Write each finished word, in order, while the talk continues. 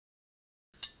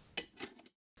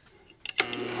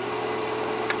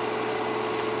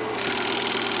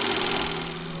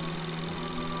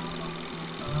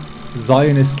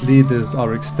Zionist leaders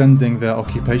are extending their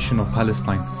occupation of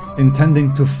Palestine,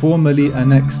 intending to formally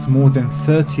annex more than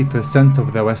 30%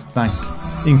 of the West Bank.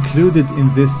 Included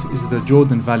in this is the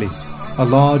Jordan Valley, a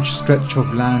large stretch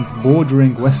of land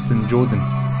bordering western Jordan.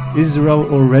 Israel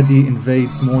already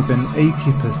invades more than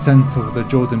 80% of the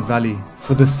Jordan Valley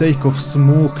for the sake of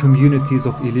small communities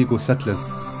of illegal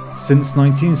settlers. Since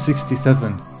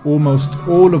 1967, almost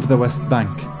all of the West Bank,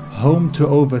 home to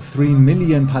over 3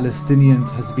 million Palestinians,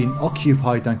 has been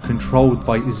occupied and controlled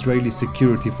by Israeli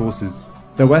security forces.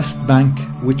 The West Bank,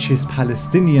 which is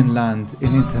Palestinian land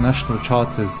in international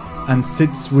charters and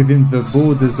sits within the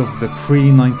borders of the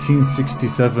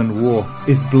pre-1967 war,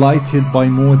 is blighted by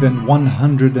more than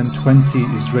 120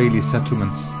 Israeli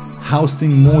settlements,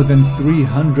 housing more than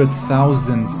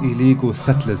 300,000 illegal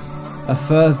settlers. A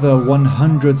further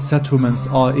 100 settlements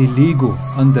are illegal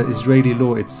under Israeli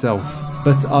law itself,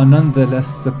 but are nonetheless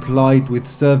supplied with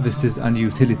services and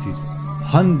utilities.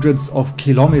 Hundreds of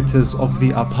kilometers of the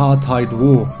Apartheid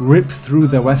Wall rip through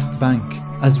the West Bank,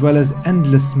 as well as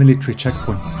endless military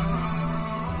checkpoints.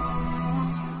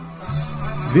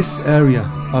 This area,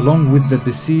 along with the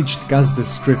besieged Gaza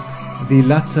Strip, the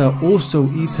latter also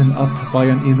eaten up by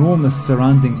an enormous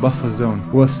surrounding buffer zone,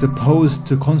 were supposed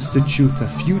to constitute a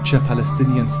future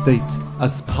Palestinian state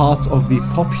as part of the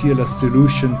popular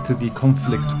solution to the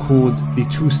conflict called the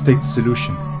two-state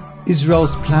solution.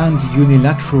 Israel's planned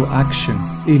unilateral action,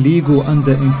 illegal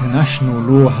under international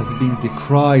law, has been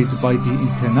decried by the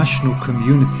international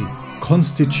community,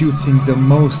 constituting the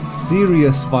most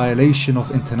serious violation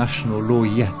of international law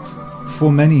yet.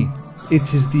 For many,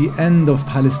 it is the end of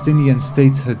Palestinian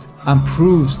statehood and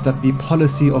proves that the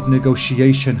policy of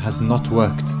negotiation has not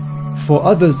worked. For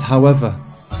others, however,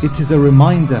 it is a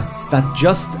reminder that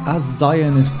just as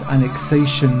Zionist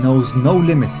annexation knows no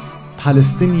limits,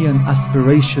 Palestinian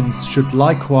aspirations should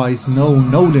likewise know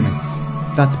no limits.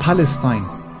 That Palestine,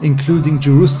 including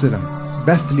Jerusalem,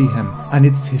 Bethlehem, and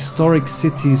its historic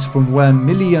cities from where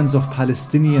millions of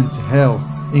Palestinians hail,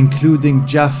 including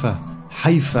Jaffa,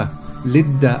 Haifa,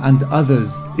 Lidda and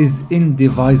others, is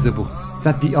indivisible,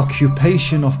 that the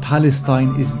occupation of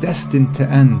Palestine is destined to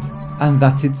end, and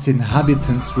that its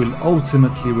inhabitants will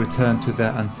ultimately return to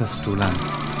their ancestral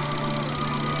lands.